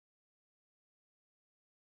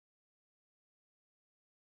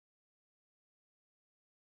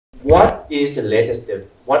what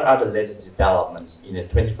are the latest developments in the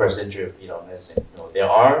 21st century of fetal medicine? There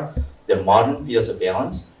are the modern fetal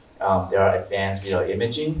surveillance, there are advanced fetal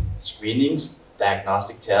imaging, screenings,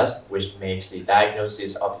 diagnostic tests, which makes the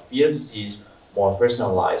diagnosis of the fetal disease more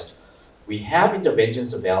personalized. We have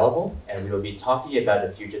interventions available, and we will be talking about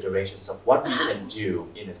the future directions of what we can do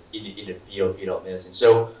in the field of fetal medicine.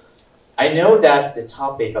 So I know that the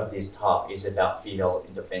topic of this talk is about fetal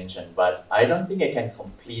intervention, but I don't think I can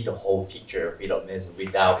complete the whole picture of fetal medicine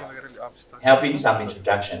without having some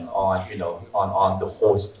introduction on, on the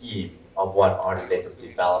whole scheme of what are the latest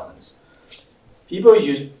developments.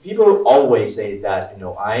 People always say that,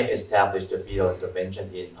 I established the fetal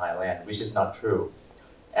intervention in Thailand, which is not true.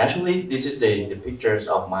 Actually, this is the pictures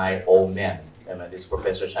of my old men. This is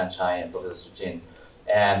Professor Chanchai and Professor Sujin.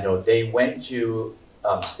 And they went to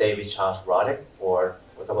stay with Charles Roddick for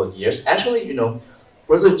a couple of years. Actually,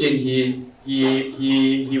 Professor Jin,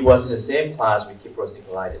 he was in the same class with Kypros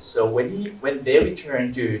Nicolaitis. So when they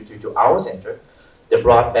returned to our center, they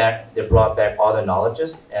brought back all the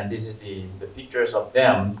knowledges, and this is the pictures of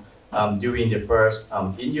them doing the first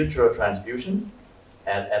in utero transfusion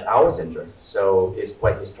at our center. So it's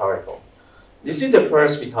quite historical. This is the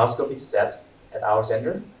first fetoscopic set at our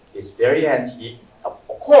center. It's very antique. Of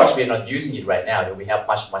course, we're not using it right now. We have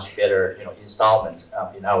much better, installment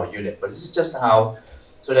in our unit. But this is just how,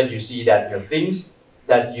 so that you see that things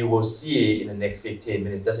that you will see in the next 15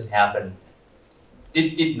 minutes doesn't happen,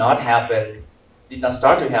 did not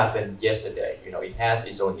start to happen yesterday. It has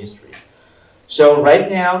its own history. So right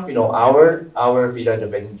now, our fetal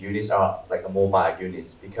intervention units are like a mobile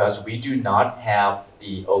unit because we do not have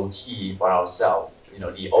the OT for ourselves.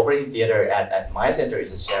 The operating theater at my center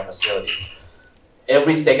is a shared facility.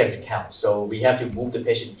 Every second counts, so we have to move the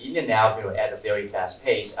patient in and out, at a very fast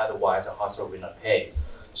pace. Otherwise, the hospital will not pay.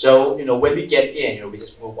 So, when we get in, we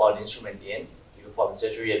just move all the instrument in, perform the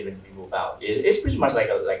surgery, and when we move out, it's pretty much like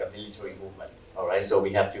a military movement. All right, so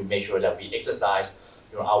we have to make sure that we exercise,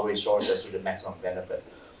 our resources to the maximum benefit.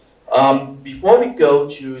 Before we go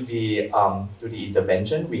to the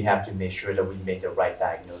intervention, we have to make sure that we make the right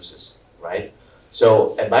diagnosis, right?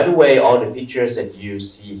 So, and by the way, all the pictures that you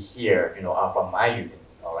see here, are from my unit,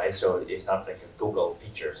 all right? So it's not like a Google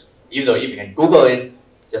pictures, even though you can Google it,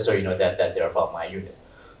 just so you know that they're from my unit.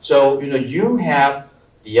 So, you have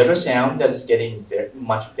the ultrasound that's getting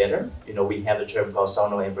much better. We have the term called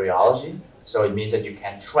sonal embryology. So it means that you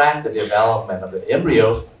can track the development of the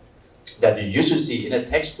embryos that you used to see in a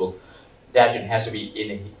textbook. That it has to be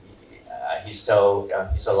in a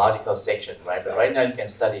histological section, right? But right now you can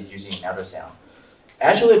study it using ultrasound.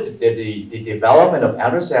 Actually, the development of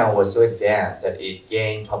ultrasound was so advanced that it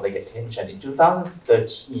gained public attention. In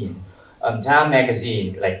 2013, Time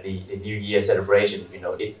magazine, like the New Year celebration,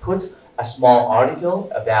 it put a small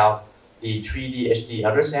article about the 3D HD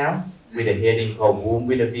ultrasound with a heading called Womb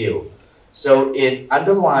with a View. So it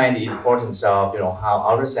underlined the importance of how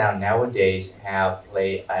ultrasound nowadays have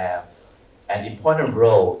played an important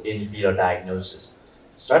role in fetal diagnosis.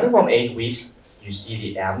 Starting from 8 weeks, you see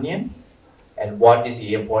the amnion. And what is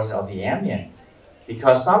the importance of the amnion?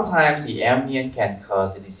 Because sometimes the amnion can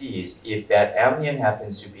cause the disease if that amnion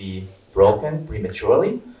happens to be broken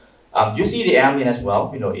prematurely. You see the amnion as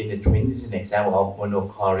well, in the twins. This is an example of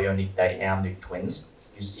monochorionic diamnionic twins.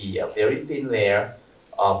 You see a very thin layer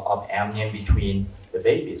of amnion between the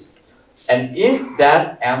babies. And if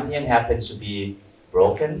that amnion happens to be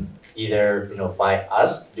broken, either by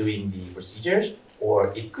us doing the procedures,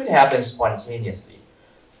 or it could happen spontaneously,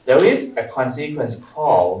 there is a consequence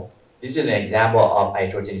called, this is an example of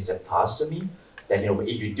iatrogenic septostomy, that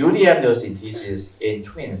if you do the amniocentesis in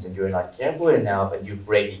twins and you're not careful enough and you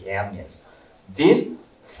break the amnions, this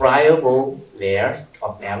friable layer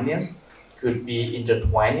of amnions could be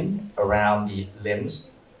intertwining around the limbs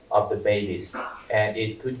of the babies, and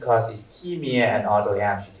it could cause ischemia and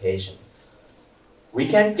auto-amputation. We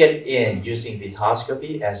can get in using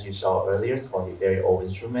fetoscopy, as you saw earlier, for a very old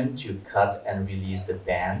instrument, to cut and release the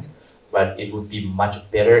band, but it would be much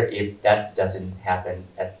better if that doesn't happen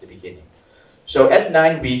at the beginning. So at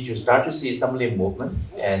 9 weeks, you start to see some limb movement,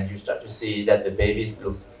 and you start to see that the babies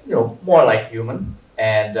look, more like human.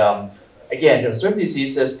 And again, certain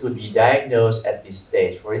diseases could be diagnosed at this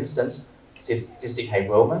stage. For instance, cystic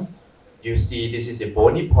hygroma. You see this is the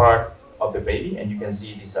bony part of the baby, and you can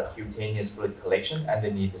see the subcutaneous fluid collection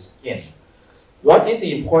underneath the skin. What is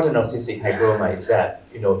the importance of cystic hygroma is that,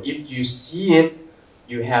 if you see it,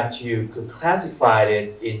 you have to classify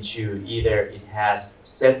it into either it has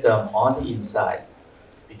septum on the inside,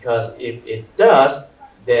 because if it does,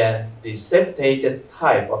 then the septated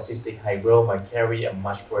type of cystic hygroma carry a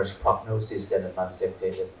much worse prognosis than the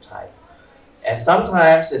non-septated type. And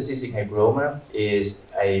sometimes the cystic hygroma is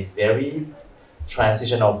a very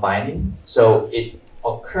transitional finding, so it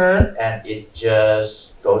occurs and it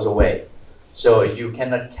just goes away. So you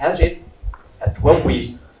cannot catch it at 12 weeks,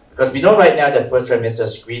 because we know right now that first trimester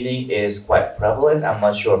screening is quite prevalent. I'm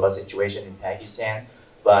not sure about the situation in Pakistan,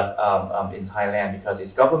 but in Thailand, because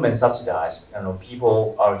it's government subsidized,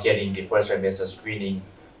 people are getting the first trimester screening,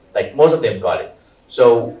 like most of them got it.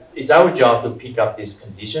 So it's our job to pick up this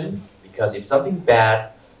condition, because if something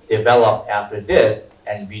bad develops after this,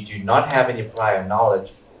 and we do not have any prior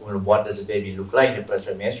knowledge on what does a baby look like in the first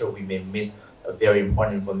trimester, we may miss a very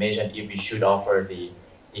important information if we should offer the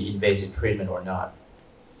invasive treatment or not.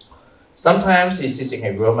 Sometimes the cystic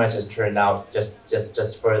hygroma just turn out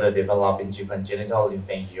just further develop into congenital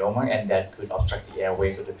lymphangioma, and that could obstruct the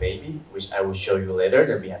airways of the baby, which I will show you later,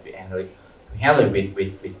 that we have to handle it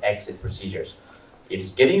with exit procedures. If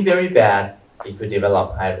it's getting very bad, it could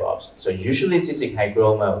develop hydrops. So usually cystic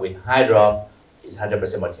hygroma with hydrop is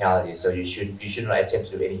 100% mortality. So you should not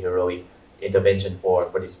attempt to do any heroic intervention for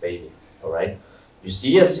this baby. All right. You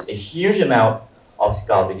see a huge amount of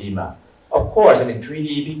scalp edema. Of course,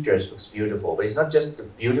 3D pictures looks beautiful, but it's not just the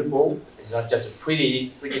beautiful, it's not just the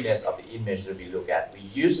prettiness of the image that we look at. We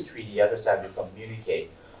use the 3D ultrasound to communicate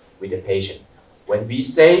with the patient. When we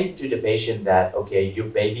say to the patient that, okay, your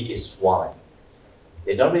baby is swollen,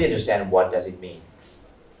 they don't really understand what does it mean.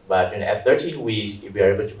 But at 13 weeks, if we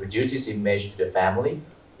are able to produce this image to the family,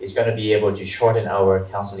 it's going to be able to shorten our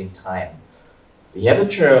counseling time. We have a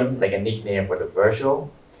term, like a nickname for the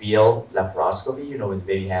virtual fetal laparoscopy, when the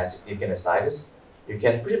baby has significant ascites. You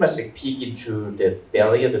can pretty much peek into the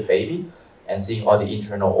belly of the baby and seeing all the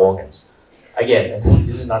internal organs. Again,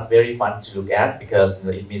 this is not very fun to look at, because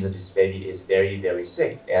it means that this baby is very, very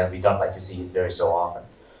sick, and we don't like to see it very so often.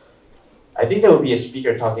 I think there will be a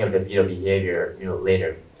speaker talking about the fetal behavior,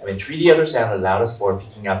 later. 3D ultrasound allowed us for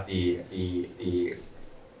picking up the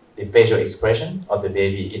facial expression of the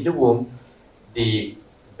baby in the womb. The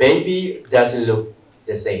baby doesn't look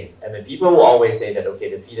the same. People will always say that, okay,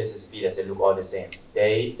 the fetus is a fetus, they look all the same.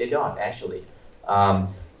 They don't, actually.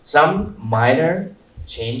 Some minor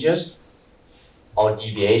changes or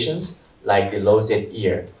deviations, like the low-set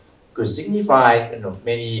ear, could signify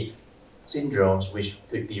many syndromes, which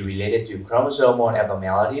could be related to chromosomal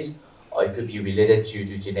abnormalities, or it could be related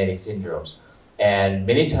to genetic syndromes. And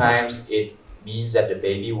many times it means that the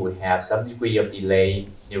baby will have some degree of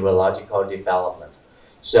delayed neurological development.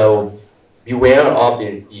 So beware of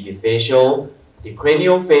the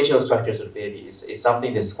cranial facial structures of the baby is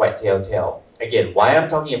something that's quite telltale. Again, why I'm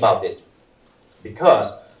talking about this?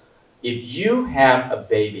 Because if you have a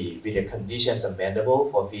baby with a conditions amenable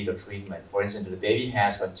for fetal treatment, for instance, the baby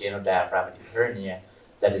has congenital diaphragmatic hernia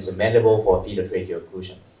that is amenable for fetal tracheal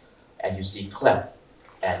occlusion, and you see cleft,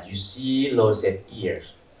 and you see low-set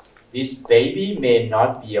ears, this baby may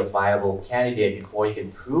not be a viable candidate before you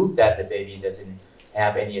can prove that the baby doesn't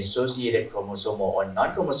have any associated chromosomal or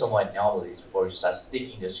non-chromosomal anomalies before you start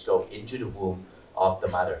sticking the scope into the womb of the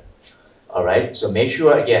mother. All right, so make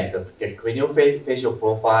sure, again, the cranial facial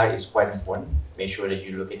profile is quite important. Make sure that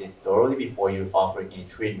you look at it thoroughly before you offer any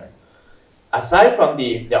treatment. Aside from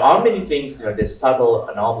there are many things, the subtle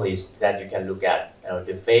anomalies that you can look at.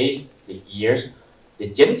 The face, the ears, the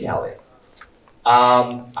genitalia.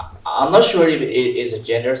 I'm not sure if it is a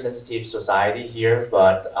gender-sensitive society here,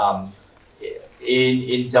 but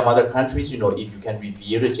in some other countries, if you can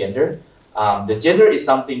reveal the gender is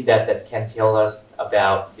something that can tell us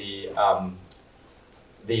about the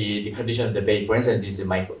condition of the baby. For instance, this is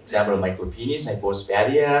an example of micropenis,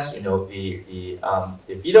 hypospadias.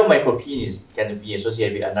 The fetal micropenis can be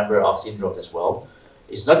associated with a number of syndromes as well.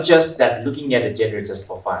 It's not just that looking at the gender just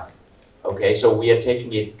for fun. Okay, so we are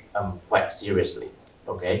taking it quite seriously.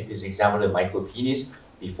 Okay, this is an example of micropenis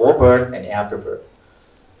before birth and after birth.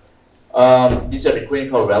 These are the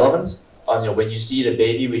clinical relevance. When you see the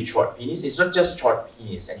baby with short penis, it's not just short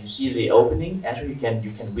penis, and you see the opening. Actually,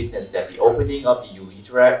 you can witness that the opening of the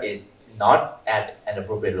urethra is not at an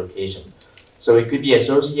appropriate location. So it could be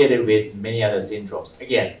associated with many other syndromes.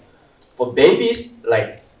 Again, for babies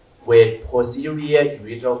like with posterior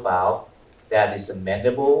urethral valve that is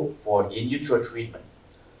amenable for in utero treatment,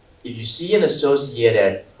 if you see an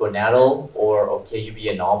associated gonadal or KUB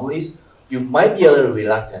anomalies, you might be a little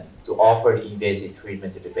reluctant to offer the invasive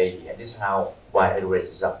treatment to the baby, and this is why I raise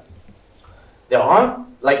this up. There are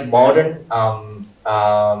modern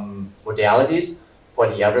modalities for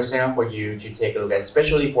the ultrasound for you to take a look at,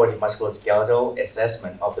 especially for the musculoskeletal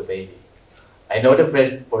assessment of the baby. I know that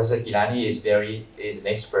Professor Gilani is an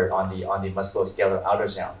expert on the musculoskeletal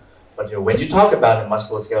ultrasound, but when you talk about the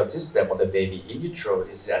musculoskeletal system of the baby in utero,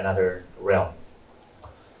 is another realm.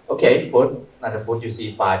 Okay, foot, under foot you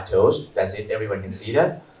see 5 toes. That's it. Everyone can see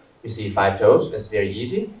that. You see 5 toes. That's very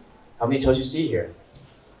easy. How many toes you see here?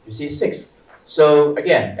 You see 6. So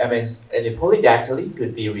again, I mean, the polydactyly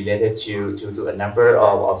could be related to a number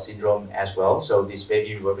of syndrome as well. So this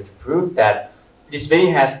baby, we were able to prove that this baby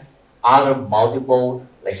has other multiple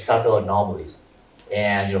like subtle anomalies.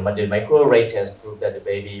 And the microarray test proved that the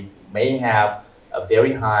baby may have a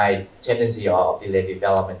very high tendency of delayed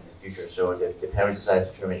development in the future. So the parents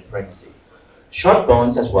decided to terminate pregnancy. Short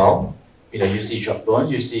bones as well. You see short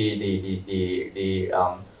bones. You see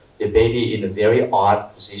the baby in a very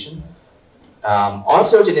odd position.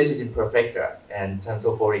 Osteogenesis imperfecta and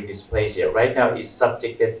thanatophoric dysplasia right now is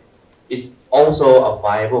subjected. It's also a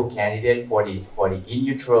viable candidate for the in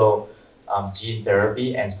utero gene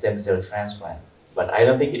therapy and stem cell transplant. But I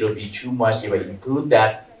don't think it will be too much if I include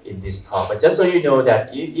that in this talk. But just so you know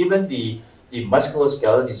that even the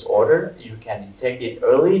musculoskeletal disorder, you can detect it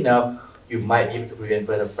early enough, you might be able to prevent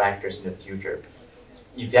further fractures in the future.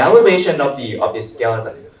 Evaluation of the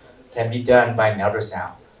skeleton can be done by an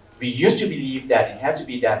ultrasound. We used to believe that it had to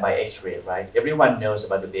be done by X-ray, right? Everyone knows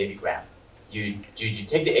about the babygram. You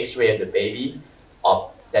take the X-ray of the baby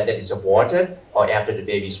that is aborted or after the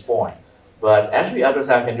baby is born. But actually,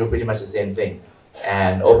 ultrasound can do pretty much the same thing.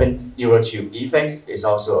 And open neurotube defects is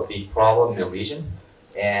also a big problem in the region.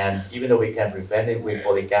 And even though we can prevent it with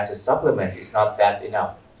folic acid supplement, it's not that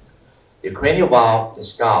enough. The cranial valve, the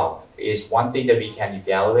skull, is one thing that we can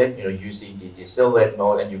evaluate, using the silhouette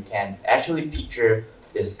mode, and you can actually picture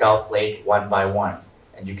the skull plate one by one,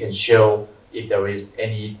 and you can show if there is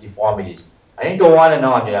any deformities. I can go on and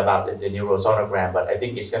on about the neurosonogram, but I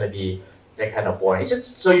think it's going to be that kind of boring. It's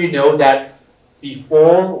just so you know that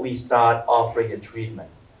before we start offering the treatment,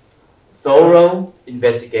 thorough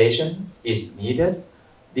investigation is needed.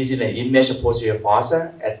 This is an image of posterior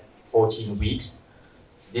fossa at 14 weeks.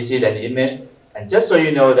 This is an image, and just so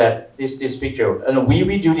you know that this picture, and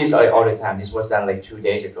we do this all the time. This was done like 2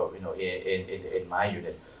 days ago, in my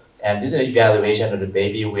unit. And this is an evaluation of the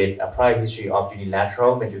baby with a prior history of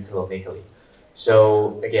unilateral ventriculomegaly.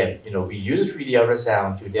 So again, we use a 3D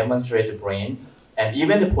ultrasound to demonstrate the brain, and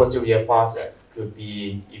even the posterior fossa could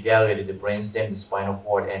be evaluated. The brainstem, the spinal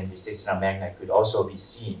cord, and the sacral magna could also be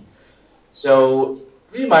seen. So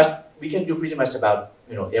pretty much, we can do pretty much about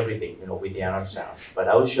everything with the ultrasound. But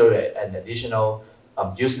I will show you an additional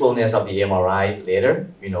usefulness of the MRI later,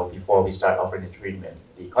 before we start offering the treatment.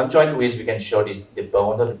 The conjoint twins, we can show the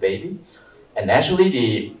bone of the baby, and actually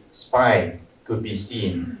the spine could be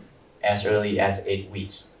seen as early as 8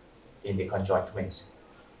 weeks in the conjoint twins.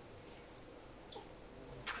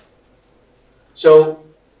 So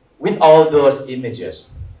with all those images,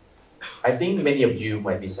 I think many of you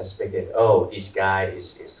might be suspected, oh, this guy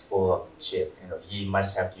is full of shit. He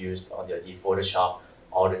must have used the Photoshop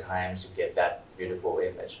all the time to get that beautiful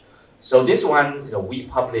image. So this one, we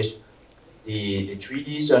published the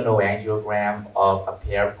 3D angiogram of a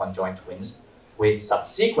pair of conjoined twins, which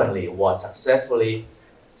subsequently was successfully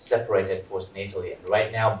separated postnatally. And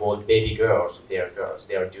right now, both baby girls, they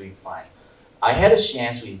are doing fine. I had a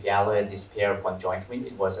chance to evaluate this pair of conjoined twins.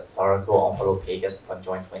 It was a thoraco-omphalophagus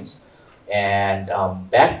conjoined twins. And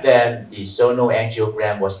back then, the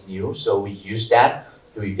angiogram was new, so we used that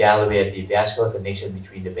to evaluate the vascular connection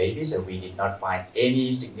between the babies, and we did not find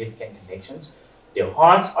any significant connections. The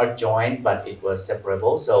hearts are joined, but it was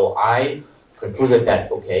separable, so I concluded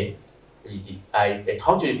that, okay, I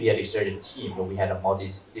talked to the pediatric surgeon team, but we had a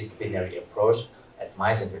multidisciplinary approach at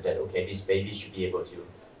my center that, okay, this baby should be able to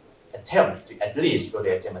attempt to at least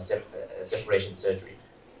attempt a separation surgery.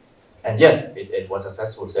 And yes, it was a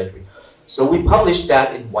successful surgery. So we published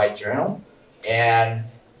that in White Journal, and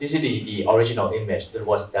this is the original image that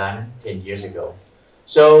was done 10 years ago.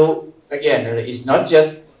 So again, it's not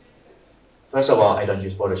just, first of all, I don't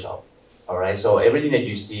use Photoshop. All right, so everything that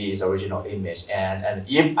you see is original image. And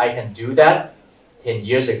if I can do that 10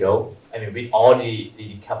 years ago, I mean, with all the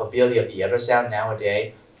capability of the ultrasound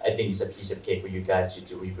nowadays, I think it's a piece of cake for you guys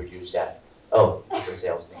to reproduce that. Oh, it's a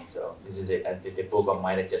sales thing. So this is it. And the book of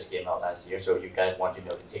mine that just came out last year. So you guys want to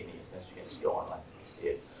know the techniques, you can just go online and see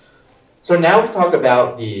it. So now we talk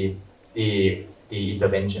about the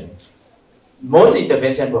intervention. Most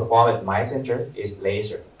intervention performed at my center is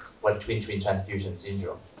laser, or twin-twin transfusion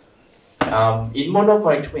syndrome. In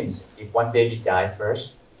monoclonic twins, if one baby dies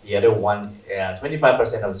first, the other one,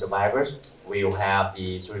 25% of the survivors will have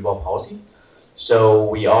the cerebral palsy. So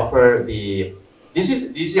we offer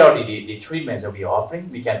these are the treatments that we are offering.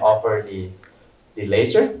 We can offer the The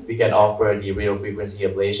laser, we can offer the radio frequency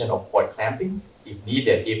ablation or cord clamping if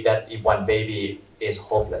needed, if one baby is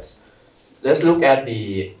hopeless. Let's look at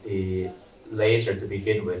the laser to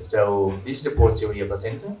begin with. So this is the posterior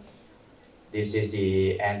placenta. This is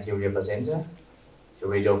the anterior placenta, the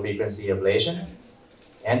radio frequency ablation,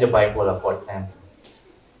 and the bipolar cord clamping.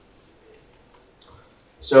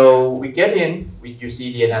 So we get in, you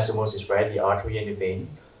see the anastomosis, right? The artery and the vein.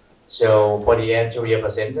 So for the anterior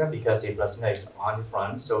placenta, because the placenta is on the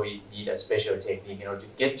front, so we need a special technique in order to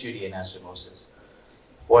get to the anastomosis.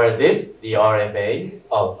 For this, the RFA,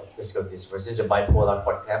 let's go this first. This is the bipolar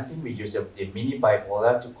cord clamping. We use the mini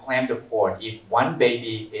bipolar to clamp the cord. If one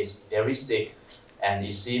baby is very sick and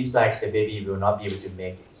it seems like the baby will not be able to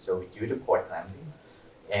make it, so we do the cord clamping.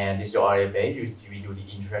 And this is the RFA, we do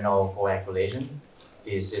the internal coagulation.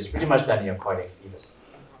 This is pretty much done in a cardiac fetus.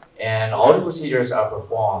 And all the procedures are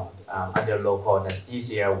performed under local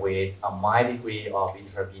anesthesia with a mild degree of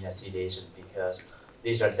intravenous sedation because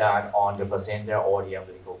these are done on the placenta or the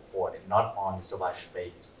umbilical cord and not on the surviving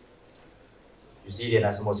babies. You see the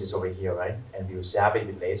anastomosis over here, right? And we zap it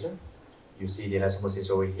with laser. You see the anastomosis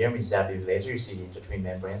over here, we zap it with laser. You see the intertwined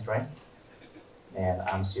membranes, right? And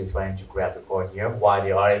I'm still trying to grab the cord here. While the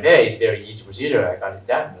RFA is very easy procedure, I got it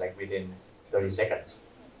done like within 30 seconds.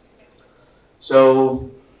 So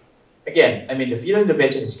again, I mean, the fetal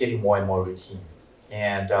intervention is getting more and more routine.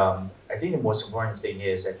 And I think the most important thing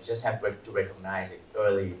is that you just have to recognize it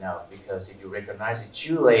early enough, because if you recognize it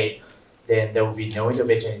too late, then there will be no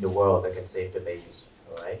intervention in the world that can save the babies,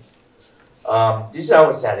 all right? This is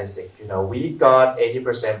our statistic. You know, we got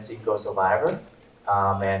 80% single survivor,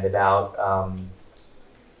 and about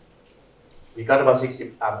we got about 60.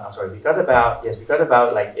 We got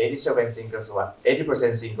about like 87 single survivor,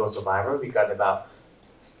 80% single survivor. We got about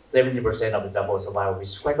 70% of the double survival, which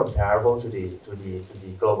is quite comparable to the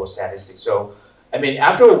global statistics. So, I mean,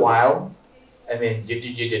 after a while, I mean,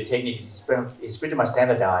 the technique is pretty much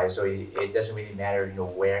standardized, so it doesn't really matter, you know,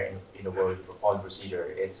 where in the world you perform the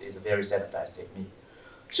procedure. It's a very standardized technique.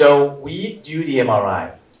 So we do the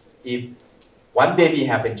MRI. If one baby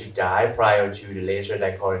happened to die prior to the laser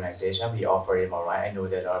decolonization, we offer MRI. I know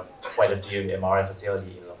there are quite a few MRI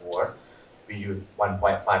facilities in Lahore. We use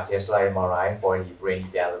 1.5 Tesla MRI for the brain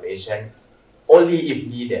evaluation. Only if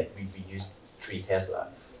needed, we use 3 Tesla.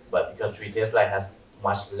 But because 3 Tesla has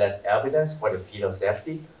much less evidence for the fetal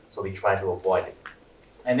safety, so we try to avoid it.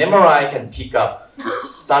 And MRI can pick up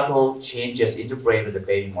subtle changes in the brain of the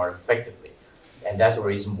baby more effectively. And that's the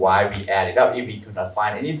reason why we add it up. If we could not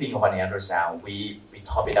find anything on the ultrasound, we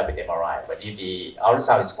top it up with MRI. But if the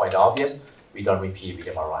ultrasound is quite obvious, we don't repeat with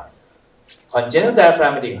MRI. Congenital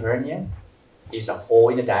diaphragmatic hernia is a hole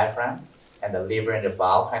in the diaphragm, and the liver and the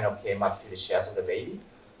bowel kind of came up to the chest of the baby.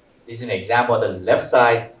 This is an example of the left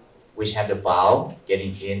side, which has the bowel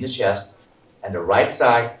getting in the chest, and the right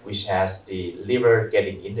side, which has the liver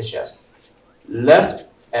getting in the chest. Left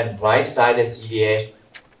and right sided CDH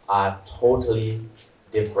are totally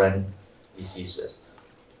different diseases.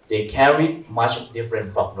 They carry much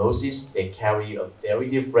different prognosis. They carry a very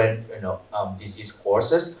different, disease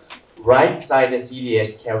courses. Right-sided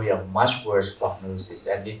CDH carry a much worse prognosis,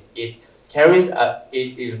 and it carries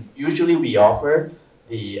usually we offer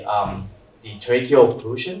the tracheal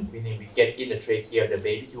occlusion, meaning we get in the trachea of the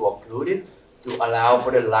baby to occlude it to allow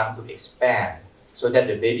for the lung to expand, so that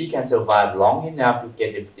the baby can survive long enough to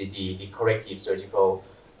get the corrective surgical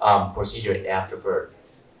procedure after birth.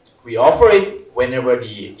 We offer it whenever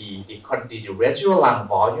the residual lung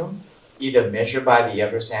volume, either measured by the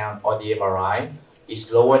ultrasound or the MRI, is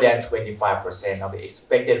lower than 25% of the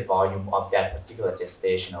expected volume of that particular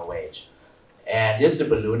gestational age. And this is the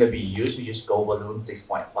balloon that we use. We use gold balloon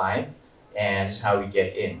 6.5, and this is how we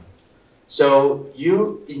get in. So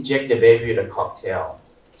you inject the baby with a cocktail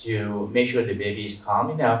to make sure the baby is calm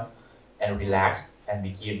enough and relaxed, and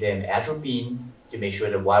we give them atropine to make sure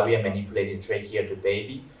that while we are manipulating the trachea of the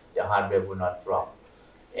baby, the heart rate will not drop.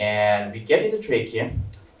 And we get in the trachea.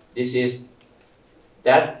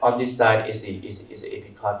 That on this side is the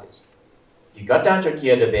epiglottis. You got down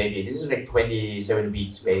trachea of the baby. This is like 27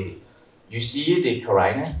 weeks baby. You see the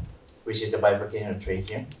carina, which is the bifurcation of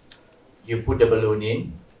trachea. You put the balloon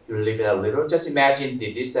in, you lift it a little. Just imagine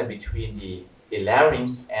the distance between the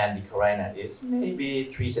larynx and the carina is maybe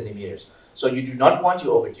 3 centimeters. So you do not want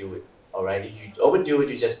to overdo it, all right? If you overdo it,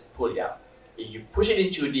 you just pull it out. If you push it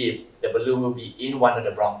in too deep, the balloon will be in one of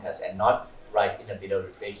the bronchus and not right in the middle of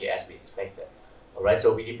the trachea as we expected. All right,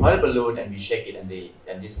 so we deploy the balloon and we shake it, and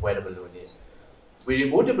this is where the balloon is. We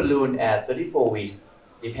remove the balloon at 34 weeks.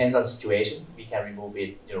 Depends on the situation. We can remove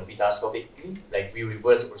it, fetoscopically, like we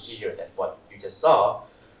reverse the procedure that what you just saw.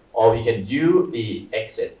 or we can do the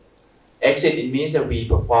exit. Exit, it means that we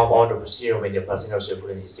perform all the procedure when the placental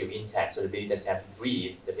circulation is still intact, so the baby doesn't have to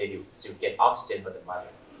breathe, the baby still get oxygen from the mother.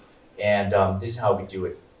 And this is how we do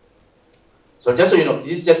it. So just so you know,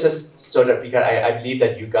 this is just so that, because I believe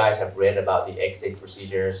that you guys have read about the exit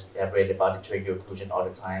procedures, have read about the tracheal occlusion all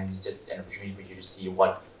the time. It's just an opportunity for you to see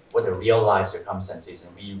what the real life circumstances,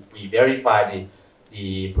 and we verify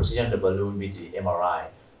the position of the balloon with the MRI.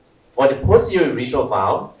 For the posterior urethral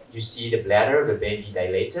valve, you see the bladder of the baby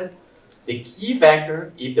dilated. The key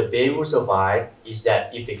factor, if the baby will survive, is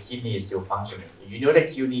that if the kidney is still functioning. You know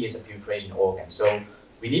that kidney is a filtration organ, so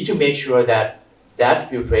we need to make sure that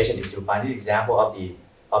filtration is still fine. This is an example of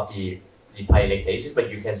the pyelectasis,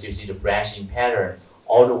 but you can still see the branching pattern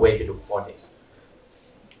all the way to the cortex.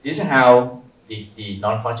 This is how the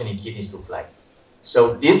non-functioning kidneys look like.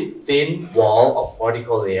 So this thin wall of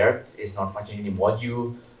cortical layer is not functioning anymore.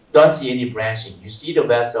 You don't see any branching. You see the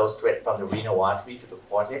vessels straight from the renal artery to the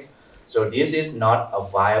cortex. So this is not a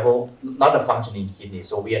viable, not a functioning kidney.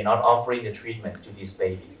 So we are not offering the treatment to this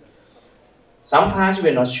baby. Sometimes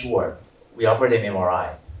we're not sure. We offer them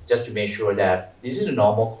MRI just to make sure that this is the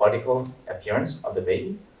normal cortical appearance of the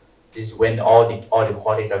baby. This is when all the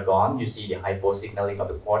cortex are gone. You see the hyposignaling of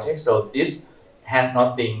the cortex. So this has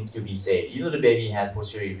nothing to be saved. Either the baby has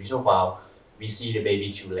posterior urethral valve, we see the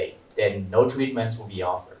baby too late. Then no treatments will be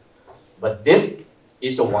offered. But this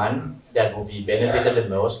is the one that will be benefited the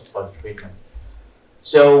most for the treatment.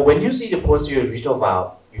 So when you see the posterior urethral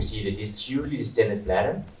valve, you see the hugely distended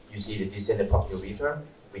bladder. You see the distended proximal urethra,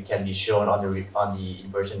 which can be shown on the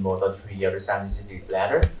inversion mode of the 3D ultrasound. This is the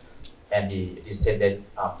bladder and the distended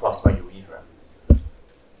proximal urethra.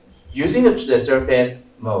 Using the surface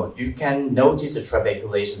mode, you can notice the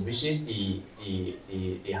trabeculation, which is the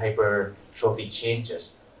hypertrophic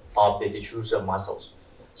changes of the detrusor muscles.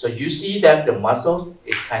 So you see that the muscle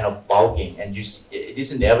is kind of bulging, and you see, it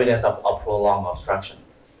is an evidence of a prolonged obstruction.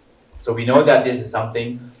 So we know that this is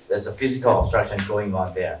something, there's a physical obstruction going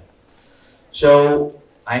on there. So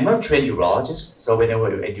I'm a trained urologist, so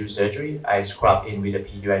whenever I do surgery, I scrub in with a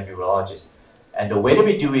pediatric urologist. And the way that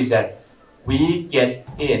we do is that we get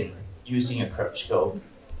in using a curved scope,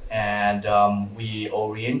 and we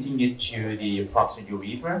orienting it to the proximal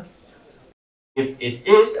urethra. If it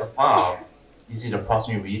is a valve, this is the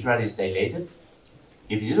proximal urethra that is dilated.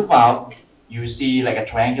 If it is a valve, you see like a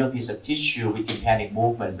triangular piece of tissue with tympanic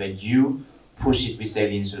movement when you push it with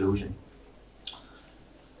saline solution.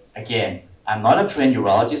 Again, I'm not a trained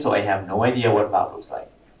urologist, so I have no idea what valve looks like.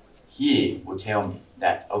 He will tell me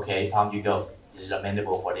that, okay, Tom, you go. This is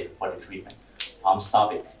amenable for the treatment. Tom,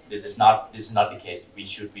 stop it. This is not the case. We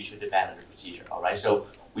should abandon the procedure. All right. So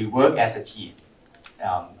we work as a team.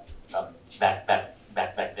 Back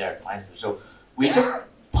there. Right? So we just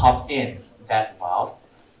pop in that valve.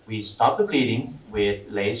 We stop the bleeding with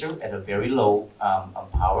laser at a very low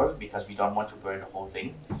power because we don't want to burn the whole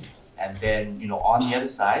thing. And then, on the other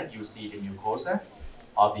side, you see the mucosa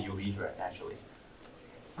of the urethra, actually.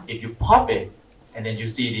 If you pop it, and then you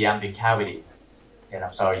see the ambient cavity, then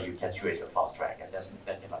I'm sorry, you can shoot your false track, and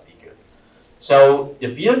that cannot be good. So the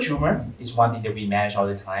fetal tumor is one thing that we manage all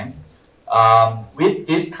the time. With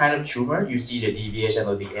this kind of tumor, you see the deviation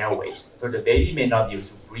of the airways. So the baby may not be able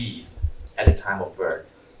to breathe at the time of birth.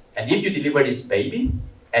 And if you deliver this baby,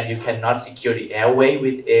 and you cannot secure the airway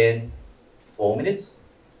within 4 minutes,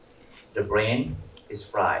 the brain is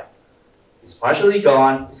fried. It's partially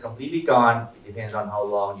gone, it's completely gone. It depends on how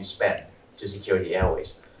long you spend to secure the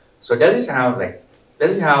airways. So that is how we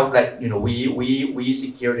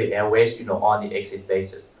secure the airways on the exit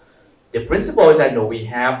basis. The principle is that we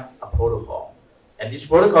have a protocol, and this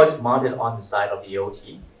protocol is mounted on the side of the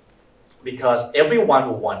OT because everyone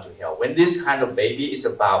will want to help. When this kind of baby is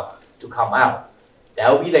about to come out,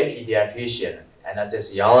 there will be like pediatrician,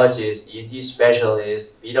 anesthesiologist, ENT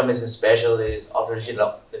specialist, fetal medicine specialist,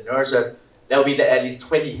 the nurses. There will be at least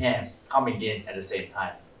 20 hands coming in at the same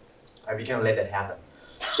time, and we can let that happen.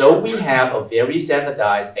 So we have a very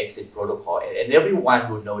standardized exit protocol, and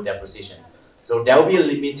everyone will know their position. So there will be a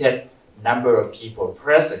limited number of people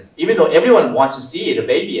present, even though everyone wants to see the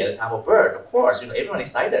baby at the time of birth. Of course, everyone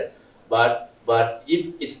excited, but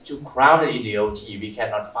if it's too crowded in the OT, we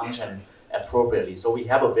cannot function appropriately. So we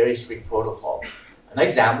have a very strict protocol. An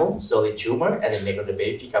example, solid tumor at the neck of the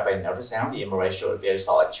baby, picked up by an ultrasound. The MRI showed a very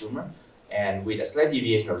solid tumor, and with a slight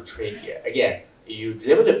deviation of the trachea. Again, you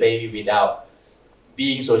deliver the baby without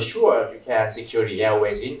being so sure you can secure the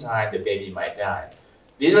airways in time, the baby might die.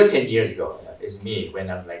 These were 10 years ago. It's me when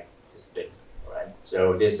I'm like this big, right?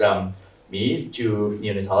 So this me, two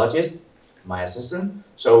neonatologists, my assistant.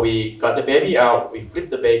 So we got the baby out, we flip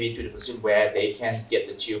the baby to the position where they can get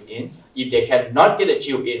the tube in. If they cannot get the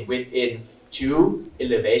tube in within 2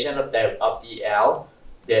 elevation of the L,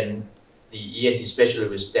 then the ENT specialist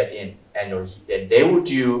will step in, and then they will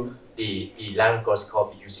do the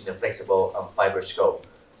laryngoscopy using the flexible fibroscope.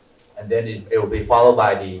 And then it will be followed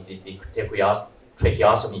by the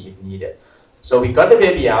tracheostomy if needed. So we got the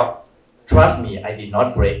baby out. Trust me, I did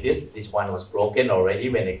not break this. This one was broken already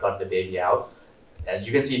when they got the baby out. And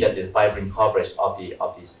you can see that the fibrin coverage of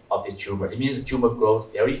this tumor. It means the tumor grows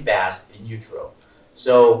very fast in utero.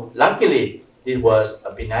 So luckily, it was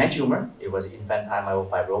a benign tumor. It was infantile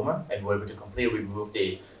myofibroma, and we were able to completely remove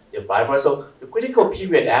the fibroid. So the critical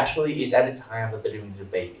period actually is at the time of delivering the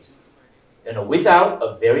babies. Without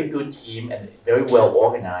a very good team and very well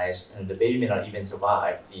organized, the baby may not even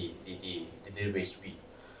survive the delivery suite.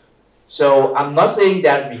 So I'm not saying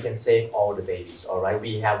that we can save all the babies, all right?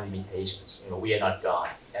 We have limitations. We are not God,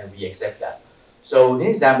 and we accept that. So an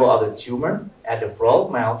example of the tumor at the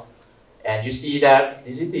front mouth, and you see that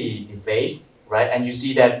this is the face, right? And you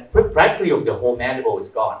see that practically the whole mandible is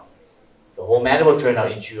gone. The whole mandible turned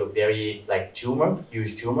out into a very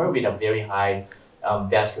huge tumor with a very high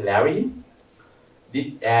vascularity.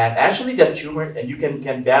 And actually that tumor, and you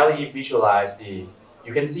can barely visualize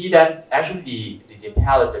you can see that actually the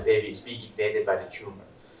palate of the baby is being invaded by the tumor.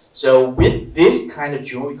 So with this kind of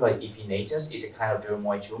tumor, we call it epinetus, it's a kind of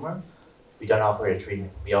dermoid tumor. We don't offer a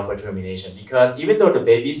treatment, we offer termination, because even though the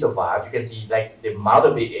baby survived, you can see like the mouth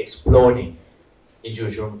of the baby exploding into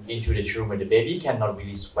the tumor. The baby cannot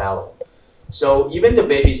really swallow. So even the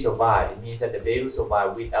baby survived, it means that the baby will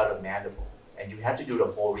survive without a mandible, and you have to do the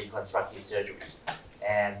whole reconstructive surgeries,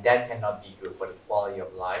 and that cannot be good for the quality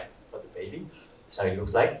of life for the baby. So it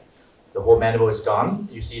looks like the whole mandible is gone.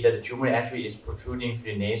 You see that the tumor actually is protruding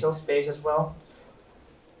through the nasal space as well.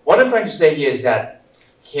 What I'm trying to say here is that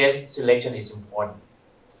case selection is important.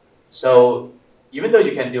 So even though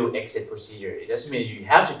you can do exit procedure, it doesn't mean you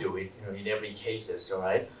have to do it in every cases, all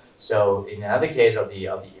right? So in another case of the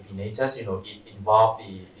epinetus, it involved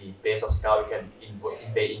the base of skull. You can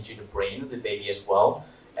invade into the brain of the baby as well.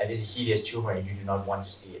 And this is a hideous tumor, and you do not want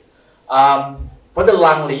to see it. For the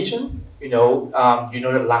lung lesion, the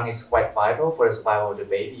lung is quite vital for the survival of the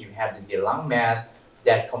baby. You have the lung mass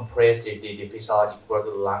that compress the physiologic growth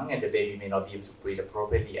of the lung, and the baby may not be able to breathe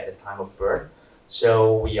appropriately at the time of birth.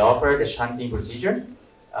 So we offer the shunting procedure.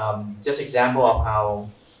 Just example of how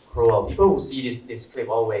cruel. People who see this clip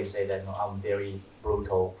always say that I'm a very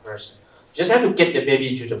brutal person. You just have to get the baby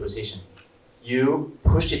into the position. You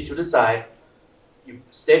push it to the side, you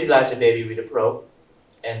stabilize the baby with a probe,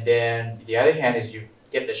 and then the other hand is you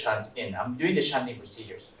get the shunt in. I'm doing the shunting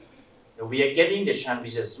procedures. We are getting the shunt,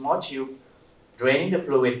 which is a small tube, draining the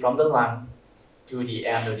fluid from the lung to the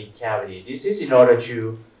amniotic cavity. This is in order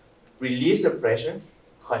to release the pressure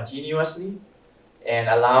continuously and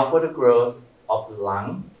allow for the growth of the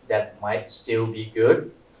lung that might still be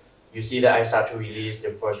good. You see that I start to release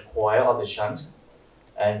the first coil of the shunt,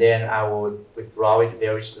 and then I will withdraw it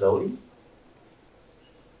very slowly.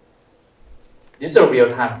 This is a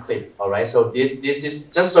real-time clip, all right? So this is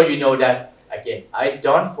just so you know that, again, I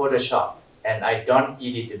don't Photoshop and I don't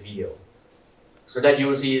edit the video. So that you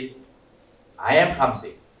will see, I am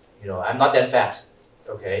clumsy, I'm not that fast,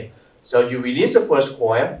 okay? So you release the first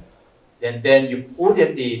coil, then you pull the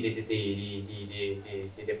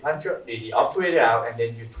plunger, the obturator out, and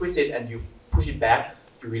then you twist it and you push it back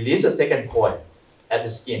to release the second coil at the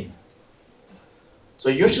skin. So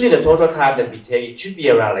usually the total time that we take, it should be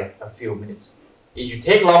around like a few minutes. If you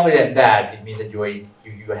take longer than that, it means that you're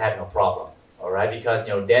having a problem, all right? Because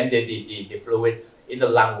then the fluid in the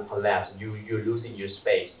lung will collapse. You're losing your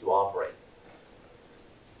space to operate.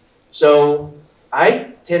 So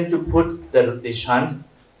I tend to put the shunt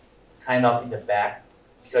kind of in the back,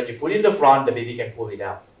 because you put it in the front, the baby can pull it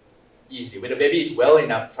out easily. When the baby is well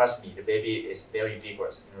enough, trust me, the baby is very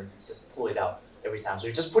vigorous. Just pull it out every time. So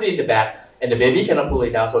you just put it in the back, and the baby cannot pull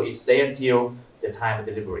it out, so it stays until the time of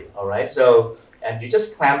delivery. All right. So and you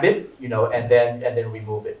just clamp it, and then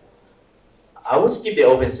remove it. I will skip the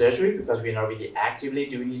open surgery because we're not really actively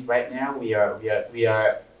doing it right now. We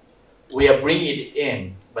are bringing it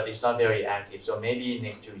in, but it's not very active. So maybe in the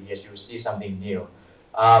next 2 years you'll see something new.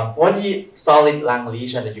 For the solid lung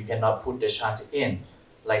lesion that you cannot put the shunt in,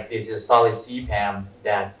 like this is a solid CPAM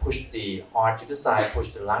that push the heart to the side,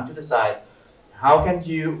 push the lung to the side. How can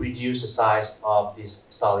you reduce the size of this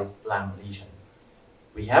solid lung lesion?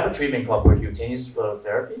 We have a treatment called percutaneous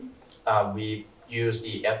sclerotherapy. We use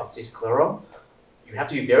the epoxy-sclero. You have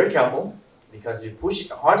to be very careful because if you push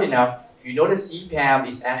it hard enough, the CPAM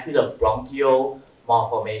is actually the bronchial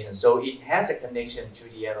malformation. So it has a connection to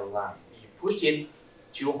the other lung. If you push it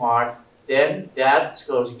too hard, then that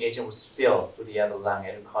sclerosing agent will spill to the other lung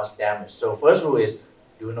and will cause damage. So first rule is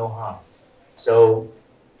do no harm. So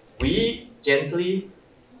we gently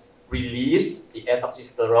release the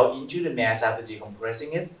ethoxysterol into the mass after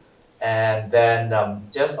decompressing it, and then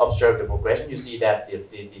just observe the progression. You see that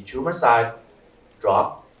the tumor size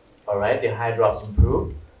drop, all right, the hydrops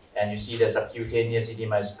improve, and you see the subcutaneous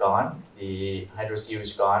edema is gone, the hydrocele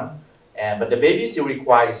is gone, but the baby still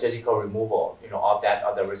requires surgical removal,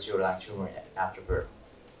 of the residual lung tumor after birth.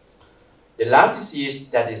 The last disease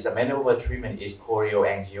that is amenable for treatment is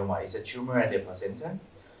chorioangioma. It's a tumor at the placenta,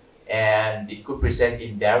 and it could present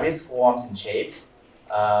in various forms and shapes.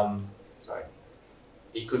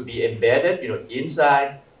 It could be embedded,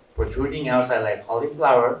 inside, protruding outside like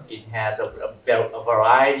cauliflower. It has a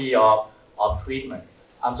variety of treatment.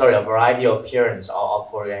 A variety of appearance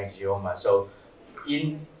of chorioangioma. So,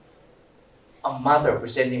 in a mother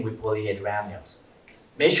presenting with polyhydramnios,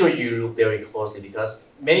 make sure you look very closely because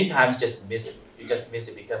many times you just miss it. You just miss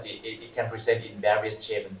it because it can present in various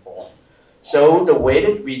shape and form. So the way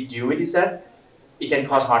that we do it is that it can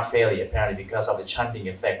cause heart failure apparently because of the shunting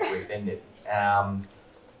effect within it.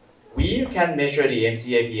 We can measure the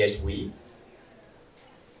MCA-PHV,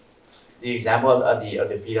 the example of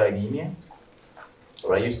the fetal anemia. All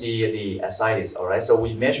right, you see the ascites. All right, so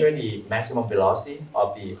we measure the maximum velocity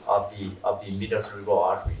of the middle cerebral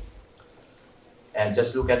artery, and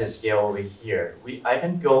just look at the scale over here. I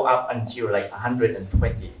can go up until like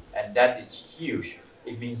 120, and that is huge.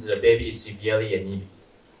 It means that the baby is severely anemic.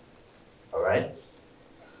 All right.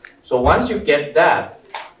 So once you get that,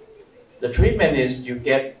 the treatment is you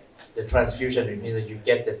get the transfusion. It means that you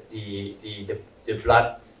get the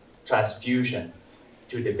blood transfusion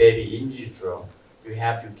to the baby in utero. You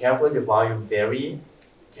have to calculate the volume very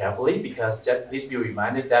carefully because just please be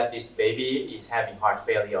reminded that this baby is having heart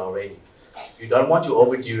failure already. You don't want to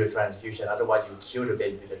overdo the transfusion, otherwise you kill the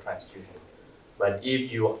baby with the transfusion. But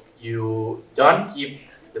if you don't give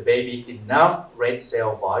the baby enough red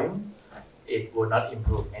cell volume, it will not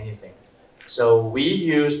improve anything. So we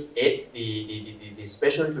use the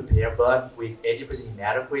specially prepared blood with 80%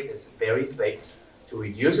 hematocrit. It's very thick to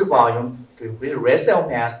reduce the volume, to increase the red cell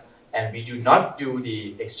mass, and we do not do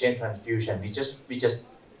the exchange transfusion. We just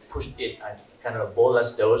push it at kind of a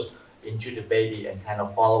bolus dose into the baby and kind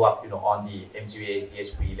of follow up, on the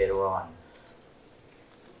MCA-PHV later on.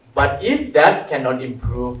 But if that cannot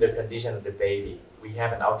improve the condition of the baby, we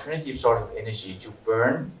have an alternative source of energy to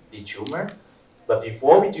burn the tumor. But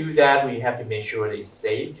before we do that, we have to make sure that it's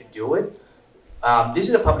safe to do it. This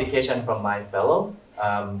is a publication from my fellow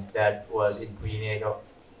that was in prenatal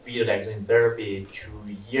fetal vaccine therapy 2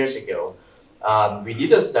 years ago. We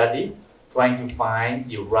did a study trying to find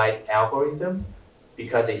the right algorithm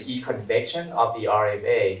because the heat convection of the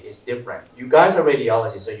RFA is different. You guys are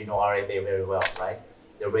radiologists, so you know RFA very well, right?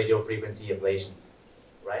 The radio frequency ablation,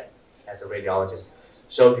 right? As a radiologist.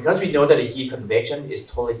 So because we know that the heat convection is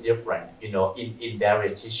totally different, in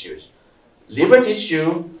various tissues. Liver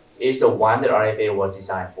tissue is the one that RFA was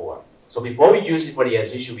designed for. So before we use it for the other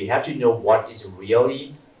tissue, we have to know what is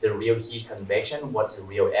really the real heat convection, what's the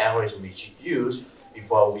real algorithm we should use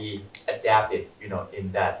before we adapt it,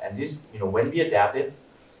 in that. And this, when we adapt it,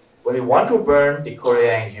 when we want to burn the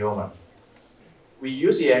chorioangioma, we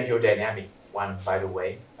use the angiodynamic one, by the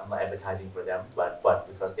way. I'm not advertising for them, but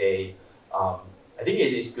because they, I think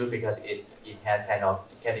it's good because it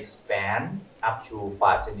can expand up to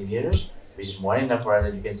 5 centimeters, which is more than enough for us.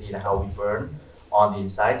 And you can see how we burn on the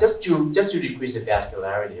inside, just to decrease the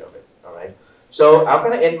vascularity of it. All right. So I'm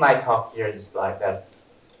gonna end my talk here. Just like that.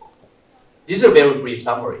 This is a very brief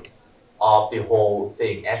summary of the whole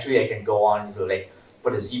thing. Actually, I can go on to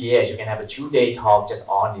for the CDH, you can have a 2-day talk just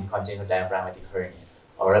on the congenital diaphragmatic hernia.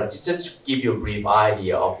 All right, just to give you a brief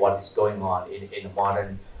idea of what is going on in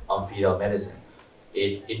modern fetal medicine.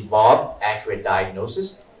 It involved accurate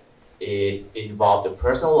diagnosis. It involved the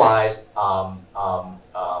personalized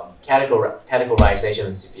categorization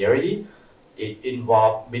of severity. It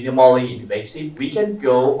involved minimally invasive. We can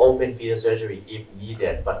go open fetal surgery if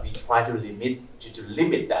needed, but we try to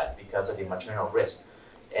limit that because of the maternal risk.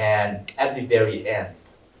 And at the very end,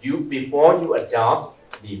 before you adopt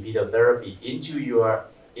the fetal therapy into your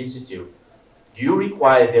institute, you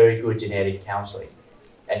require very good genetic counseling.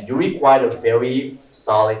 And you require a very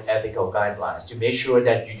solid ethical guidelines to make sure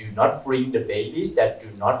that you do not bring the babies that do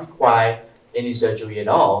not require any surgery at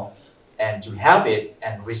all, and to have it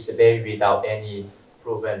and reach the baby without any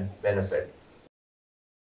proven benefit.